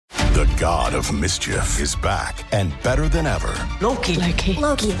The god of mischief is back and better than ever. Loki.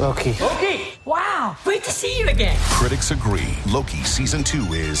 Wow, great to see you again. Critics agree Loki Season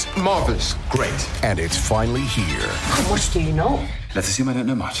 2 is marvelous. Great. And it's finally here. How much do you know? Let's assume I don't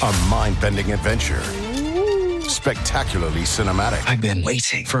know much. A mind-bending adventure. Spectacularly cinematic. I've been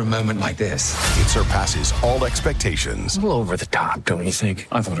waiting for a moment like this. It surpasses all expectations. A little over the top, don't you think?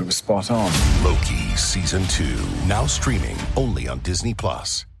 I thought it was spot on. Loki Season 2. Now streaming only on Disney+.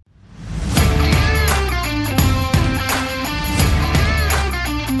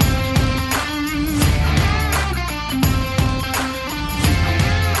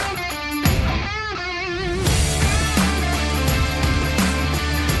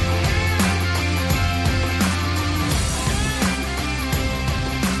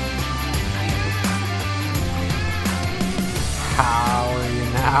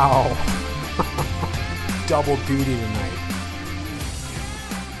 Ow. Double duty tonight.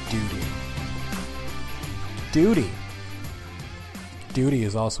 Duty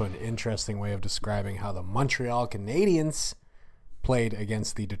is also an interesting way of describing how the Montreal Canadiens played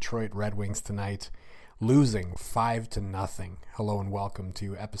against the Detroit Red Wings tonight, losing 5-0. Hello and welcome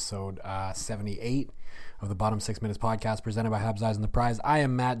to episode 78 of the Bottom 6 Minutes podcast presented by Habs, Eyes on the Prize. I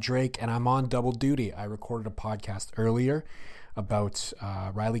am Matt Drake and I'm on double duty. I recorded a podcast earlier about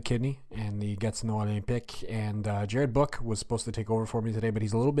Riley Kidney and the Gets No Olympic, and Jared Book was supposed to take over for me today, but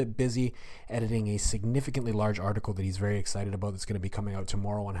he's a little bit busy editing a significantly large article that he's very excited about that's going to be coming out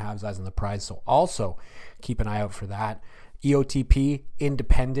tomorrow on Habs, Eyes on the Prize, so also keep an eye out for that. EOTP,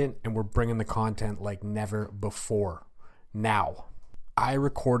 independent, and we're bringing the content like never before. Now, I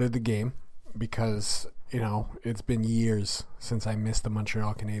recorded the game because, you know, it's been years since I missed the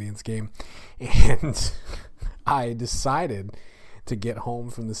Montreal Canadiens game, and I decided to get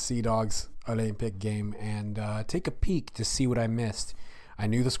home from the Sea Dogs Olympic game and take a peek to see what I missed. I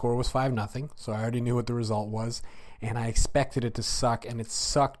knew the score was 5-0, so I already knew what the result was, and I expected it to suck, and it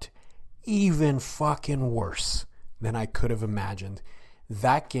sucked even fucking worse than I could have imagined.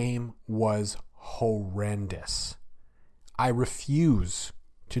 That game was horrendous. I refuse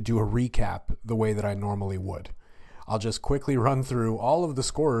to do a recap the way that I normally would. I'll just quickly run through all of the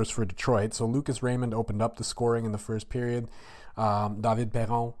scorers for Detroit. So Lucas Raymond opened up the scoring in the first period. David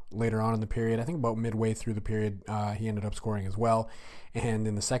Perron later on in the period, I think about midway through the period, he ended up scoring as well. And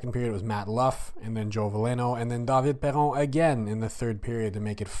in the second period, it was Matt Luff and then Joe Veleno and then David Perron again in the third period to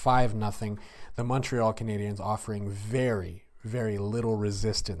make it 5-0. The Montreal Canadiens offering very, very little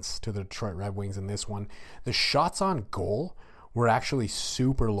resistance to the Detroit Red Wings in this one. The shots on goal were actually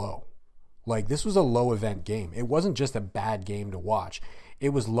super low. Like, this was a low event game. It wasn't just a bad game to watch. It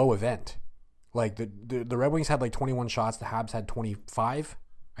was low event. Like, the Red Wings had like 21 shots. The Habs had 25.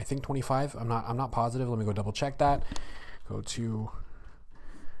 I think 25. I'm not positive. Let me go double check that. Go to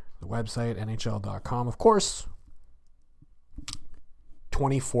the website, NHL.com. Of course,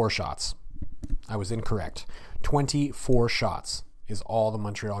 24 shots. I was incorrect. 24 shots is all the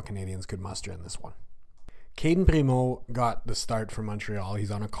Montreal Canadiens could muster in this one. Caden Primo got the start for Montreal. He's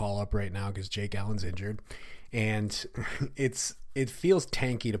on a call-up right now because Jake Allen's injured. And it feels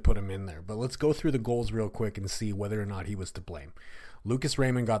tanky to put him in there. But let's go through the goals real quick and see whether or not he was to blame. Lucas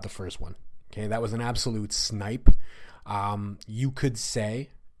Raymond got the first one. Okay, that was an absolute snipe. You could say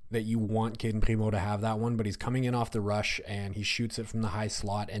that you want Caden Primo to have that one, but he's coming in off the rush and he shoots it from the high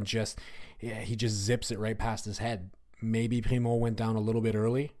slot and he just zips it right past his head. Maybe Primo went down a little bit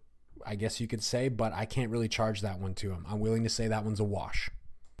early, I guess you could say, but I can't really charge that one to him. I'm willing to say that one's a wash.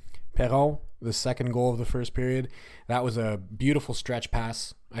 Perron, the second goal of the first period, that was a beautiful stretch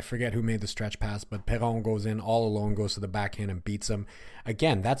pass. I forget who made the stretch pass, but Perron goes in all alone, goes to the backhand and beats him.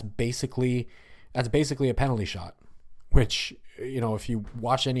 Again, that's basically a penalty shot, which, you know, if you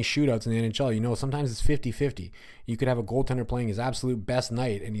watch any shootouts in the NHL, you know sometimes it's 50-50. You could have a goaltender playing his absolute best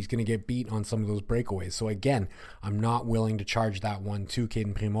night and he's going to get beat on some of those breakaways. So again, I'm not willing to charge that one to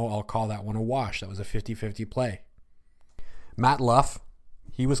Caden Primo. I'll call that one a wash. That was a 50-50 play. Matt Luff,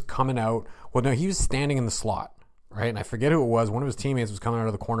 he was coming out. Well, no, he was standing in the slot, right? And I forget who it was. One of his teammates was coming out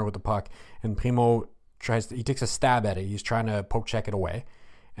of the corner with the puck, and Primo he takes a stab at it. He's trying to poke check it away.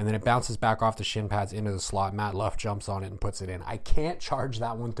 And then it bounces back off the shin pads into the slot. Matt Luff jumps on it and puts it in. I can't charge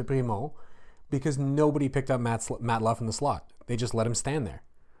that one to Primo because nobody picked up Matt Luff in the slot. They just let him stand there.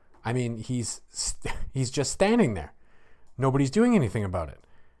 I mean, he's just standing there. Nobody's doing anything about it.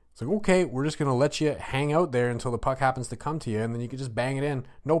 It's like, okay, we're just going to let you hang out there until the puck happens to come to you, and then you can just bang it in.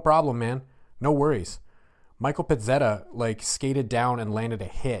 No problem, man. No worries. Michael Pizzetta, skated down and landed a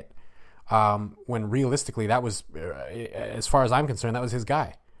hit when realistically that was, as far as I'm concerned, that was his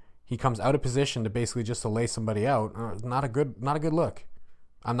guy. He comes out of position to basically just to lay somebody out. Not a good look.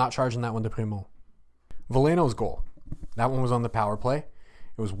 I'm not charging that one to Primo. Veleno's goal. That one was on the power play.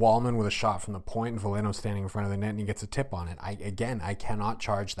 It was Wallman with a shot from the point, and Veleno standing in front of the net, and he gets a tip on it. I cannot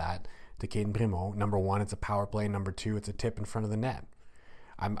charge that to Caden Primo. Number one, it's a power play. Number two, it's a tip in front of the net.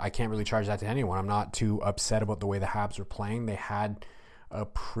 I can't really charge that to anyone. I'm not too upset about the way the Habs were playing. They had a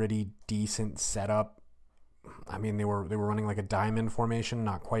pretty decent setup. I mean, they were running like a diamond formation,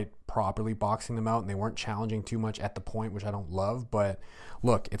 not quite properly boxing them out, and they weren't challenging too much at the point, which I don't love. But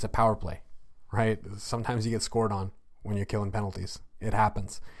look, it's a power play, right? Sometimes you get scored on when you're killing penalties. It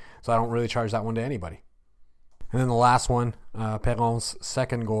happens. So I don't really charge that one to anybody. And then the last one, Perron's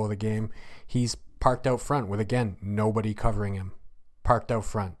second goal of the game, he's parked out front with, again, nobody covering him. Parked out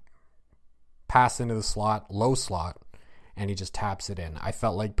front. Pass into the slot, low slot, and he just taps it in. I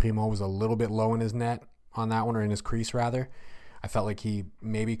felt like Primo was a little bit low in his net on that one, or in his crease rather. I felt like he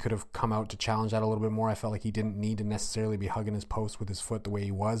maybe could have come out to challenge that a little bit more. I felt like he didn't need to necessarily be hugging his post with his foot the way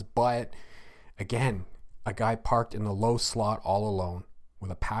he was. But again, a guy parked in the low slot all alone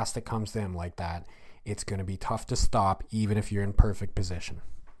with a pass that comes to him like that, it's going to be tough to stop even if you're in perfect position.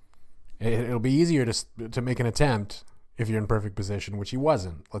 It'll be easier to make an attempt if you're in perfect position, which he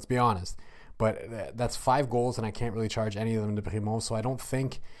wasn't, let's be honest. But that's 5 goals, and I can't really charge any of them to Primo, so I don't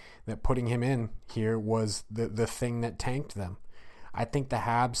think that putting him in here was the thing that tanked them. I think the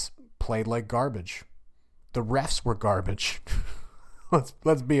Habs played like garbage. The refs were garbage.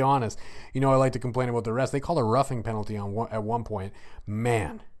 Let's be honest. You know, I like to complain about the refs. They called a roughing penalty at one point.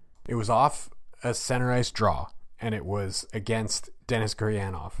 Man, it was off a center ice draw, and it was against Denis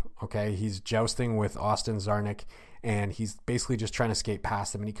Gurianov. Okay, he's jousting with Austin Czarnik, and he's basically just trying to skate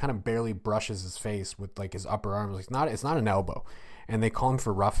past him, and he kind of barely brushes his face with like his upper arm. It's not an elbow, and they call him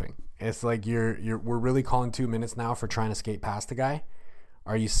for roughing. It's like we're really calling 2 minutes now for trying to skate past the guy.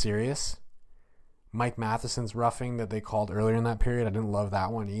 Are you serious? Mike Matheson's roughing that they called earlier in that period, I didn't love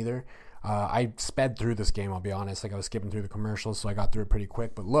that one either. I sped through this game, I'll be honest. Like, I was skipping through the commercials, so I got through it pretty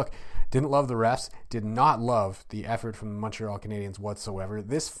quick. But look, didn't love the refs, did not love the effort from the Montreal Canadiens whatsoever.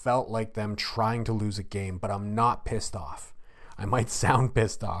 This felt like them trying to lose a game, but I'm not pissed off. I might sound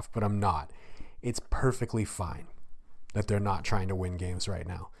pissed off, but I'm not. It's perfectly fine that they're not trying to win games right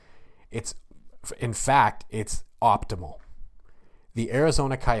now. In fact, it's optimal. The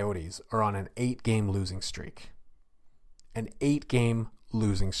Arizona Coyotes are on an 8-game losing streak. An 8-game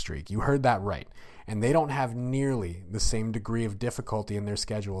losing streak. You heard that right. And they don't have nearly the same degree of difficulty in their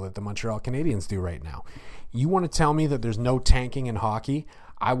schedule that the Montreal Canadiens do right now. You want to tell me that there's no tanking in hockey?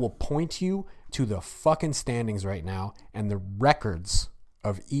 I will point you to the fucking standings right now and the records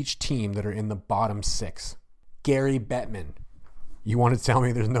of each team that are in the bottom 6. Gary Bettman. You want to tell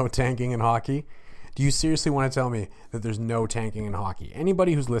me there's no tanking in hockey? Do you seriously want to tell me that there's no tanking in hockey?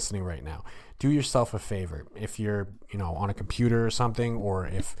 Anybody who's listening right now, do yourself a favor. If you're, on a computer or something, or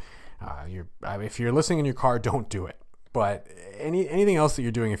if you're listening in your car, don't do it. But anything else that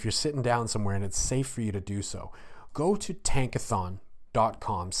you're doing, if you're sitting down somewhere and it's safe for you to do so, go to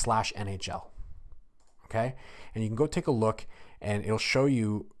tankathon.com/NHL. Okay? And you can go take a look, and it'll show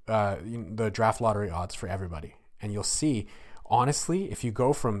you the draft lottery odds for everybody. And you'll see, honestly, if you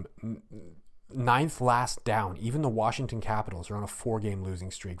go from 9th last down, even the Washington Capitals are on a 4-game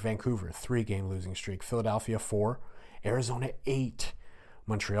losing streak. Vancouver, 3-game losing streak. Philadelphia, 4. Arizona, 8.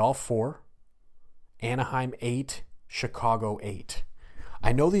 Montreal, 4. Anaheim, 8. Chicago, 8.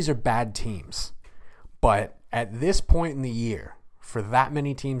 I know these are bad teams, but at this point in the year, for that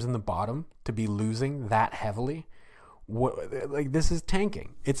many teams in the bottom to be losing that heavily, this is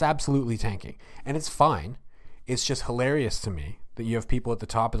tanking. It's absolutely tanking. And it's fine. It's just hilarious to me that you have people at the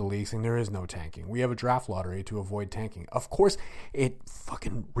top of the league saying there is no tanking. We have a draft lottery to avoid tanking. Of course, it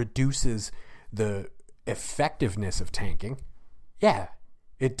fucking reduces the effectiveness of tanking. Yeah,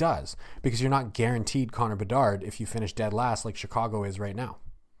 it does. Because you're not guaranteed Connor Bedard if you finish dead last like Chicago is right now.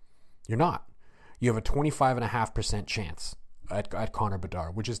 You're not. You have a 25.5% chance at Connor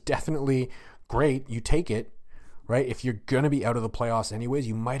Bedard, which is definitely great. You take it. Right? If you're going to be out of the playoffs anyways,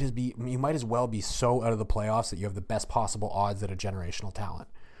 you might as well be so out of the playoffs that you have the best possible odds at a generational talent.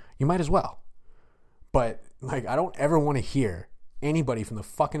 You might as well. But I don't ever want to hear anybody from the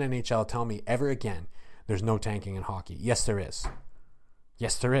fucking NHL tell me ever again there's no tanking in hockey. Yes, there is.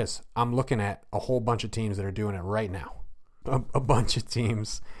 Yes, there is. I'm looking at a whole bunch of teams that are doing it right now. A bunch of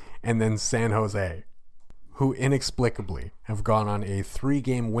teams, and then San Jose, who inexplicably have gone on a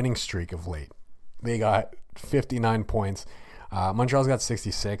 3-game winning streak of late. They got 59 points. Montreal's got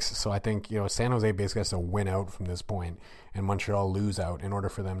 66, so I think San Jose basically has to win out from this point and Montreal lose out in order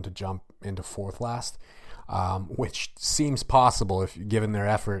for them to jump into 4th last, which seems possible if given their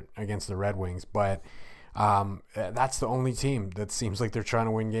effort against the Red Wings. But That's the only team that seems like they're trying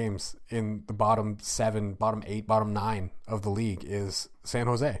to win games in the bottom 7, bottom 8, bottom 9 of the league is San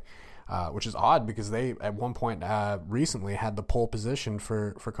Jose, which is odd because they at one point recently had the pole position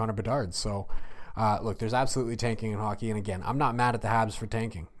for Connor Bedard. So look, there's absolutely tanking in hockey. And again, I'm not mad at the Habs for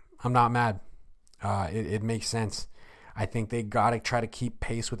tanking. I'm not mad. It makes sense. I think they got to try to keep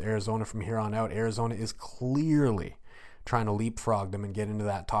pace with Arizona from here on out. Arizona is clearly trying to leapfrog them and get into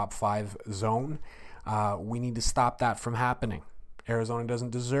that top 5 zone. We need to stop that from happening. Arizona doesn't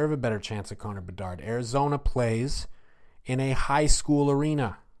deserve a better chance at Connor Bedard. Arizona plays in a high school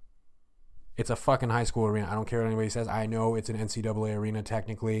arena. It's a fucking high school arena. I don't care what anybody says. I know it's an NCAA arena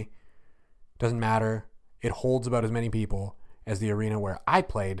technically. Doesn't matter. It holds about as many people as the arena where I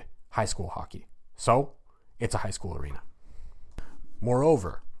played high school hockey. So, it's a high school arena.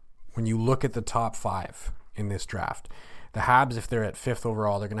 Moreover, when you look at the top 5 in this draft, the Habs, if they're at 5th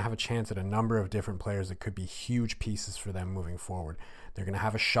overall, they're going to have a chance at a number of different players that could be huge pieces for them moving forward. They're going to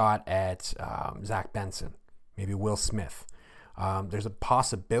have a shot at Zach Benson, maybe Will Smith. There's a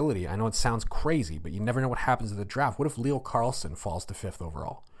possibility, I know it sounds crazy, but you never know what happens at the draft. What if Leo Carlsson falls to 5th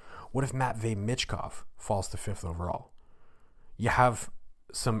overall? What if Matvei Michkov falls to 5th overall? You have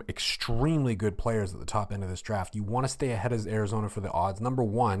some extremely good players at the top end of this draft. You want to stay ahead of Arizona for the odds. Number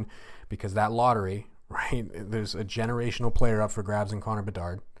one, because that lottery, right? There's a generational player up for grabs in Connor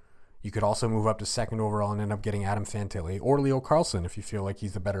Bedard. You could also move up to 2nd overall and end up getting Adam Fantilli or Leo Carlsson if you feel like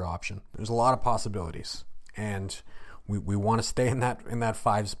he's the better option. There's a lot of possibilities, and we want to stay in that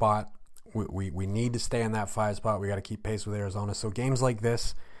 5 spot. We need to stay in that 5 spot. We got to keep pace with Arizona. So games like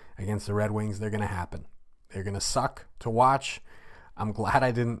this against the Red Wings, they're going to happen. They're going to suck to watch. I'm glad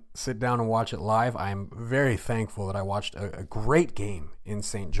I didn't sit down and watch it live. I'm very thankful that I watched a great game in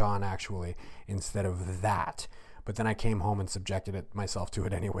St. John, actually, instead of that. But then I came home and subjected myself to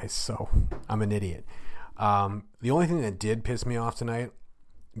it anyways, so I'm an idiot. The only thing that did piss me off tonight,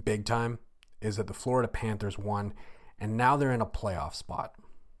 big time, is that the Florida Panthers won, and now they're in a playoff spot.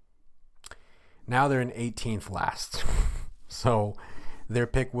 Now they're in 18th last. So their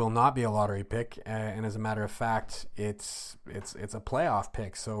pick will not be a lottery pick, and as a matter of fact, it's a playoff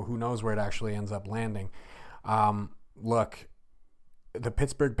pick, so who knows where it actually ends up landing. Look, the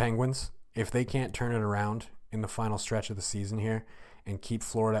Pittsburgh Penguins, if they can't turn it around in the final stretch of the season here and keep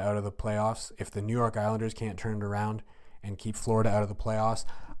Florida out of the playoffs, if the New York Islanders can't turn it around and keep Florida out of the playoffs,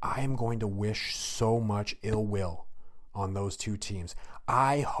 I am going to wish so much ill will on those two teams.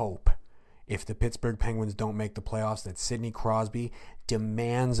 I hope if the Pittsburgh Penguins don't make the playoffs that Sidney Crosby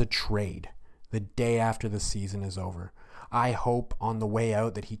demands a trade the day after the season is over. I hope on the way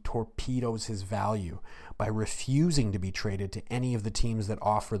out that he torpedoes his value by refusing to be traded to any of the teams that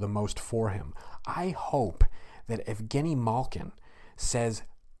offer the most for him. I hope that Evgeny Malkin says,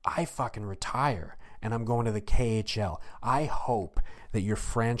 I fucking retire and I'm going to the KHL. I hope that your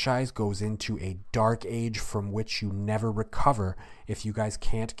franchise goes into a dark age from which you never recover if you guys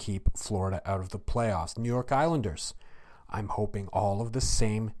can't keep Florida out of the playoffs. New York Islanders, I'm hoping all of the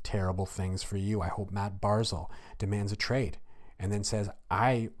same terrible things for you. I hope Matt Barzal demands a trade and then says,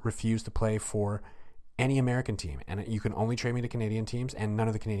 I refuse to play for any American team, and you can only trade me to Canadian teams, and none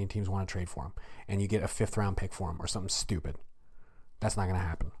of the Canadian teams want to trade for him, and you get a 5th round pick for him or something stupid. That's not going to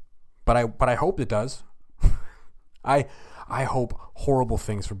happen. But I hope it does. I hope horrible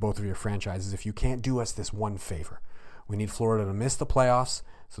things for both of your franchises if you can't do us this one favor. We need Florida to miss the playoffs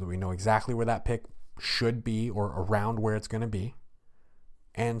so that we know exactly where that pick should be or around where it's going to be.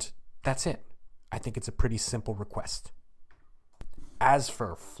 And that's it. I think it's a pretty simple request. As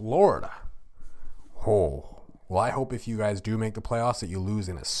for Florida, well, I hope if you guys do make the playoffs that you lose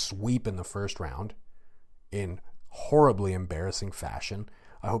in a sweep in the first round in horribly embarrassing fashion.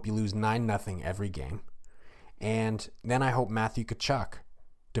 I hope you lose 9-0 every game. And then I hope Matthew Tkachuk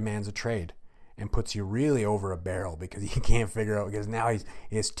demands a trade and puts you really over a barrel because he can't figure out, because now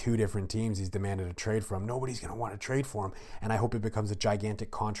he has 2 different teams he's demanded a trade from. Nobody's going to want to trade for him. And I hope it becomes a gigantic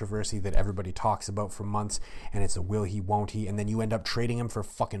controversy that everybody talks about for months, and it's a will he, won't he, and then you end up trading him for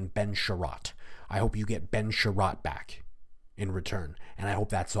fucking Ben Sherratt. I hope you get Ben Sherratt back in return, and I hope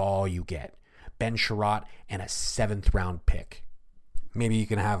that's all you get. Ben Sherratt and a 7th round pick. Maybe you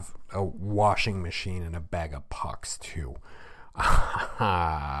can have a washing machine and a bag of pucks too.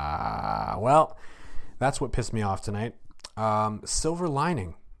 Well, that's what pissed me off tonight. Silver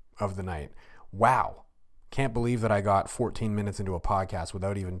lining of the night. Wow. Can't believe that I got 14 minutes into a podcast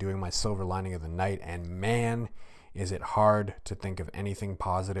without even doing my silver lining of the night. And man, is it hard to think of anything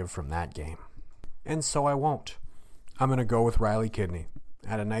positive from that game. And so I won't. I'm going to go with Riley Kidney.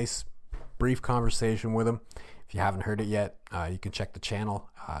 Had a nice brief conversation with him. If you haven't heard it yet, you can check the channel.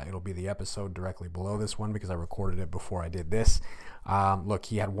 It'll be the episode directly below this one because I recorded it before I did this. Look,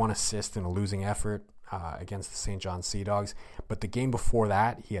 he had 1 assist in a losing effort against the St. John Sea Dogs, but the game before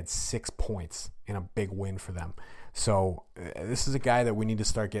that, he had 6 points in a big win for them. So this is a guy that we need to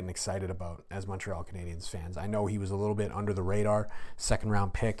start getting excited about as Montreal Canadiens fans. I know he was a little bit under the radar,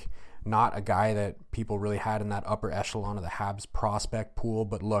 second-round pick, not a guy that people really had in that upper echelon of the Habs prospect pool.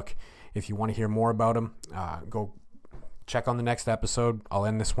 But look, if you want to hear more about him, go check on the next episode. I'll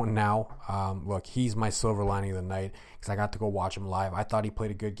end this one now. Look, he's my silver lining of the night because I got to go watch him live. I thought he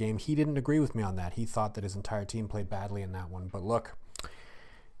played a good game. He didn't agree with me on that. He thought that his entire team played badly in that one. But look,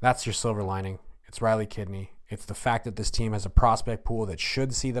 that's your silver lining. It's Riley Kidney. It's the fact that this team has a prospect pool that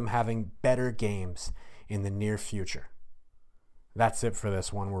should see them having better games in the near future. That's it for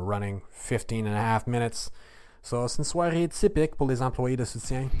this one. We're running 15 and a half minutes. So c'est une soirée typique pour les employés de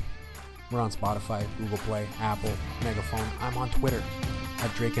soutien. We're on Spotify, Google Play, Apple, Megaphone. I'm on Twitter at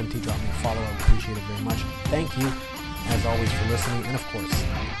DrakeMT. Drop me a follow. I would appreciate it very much. Thank you, as always, for listening. And of course,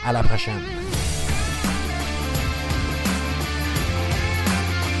 à la prochaine.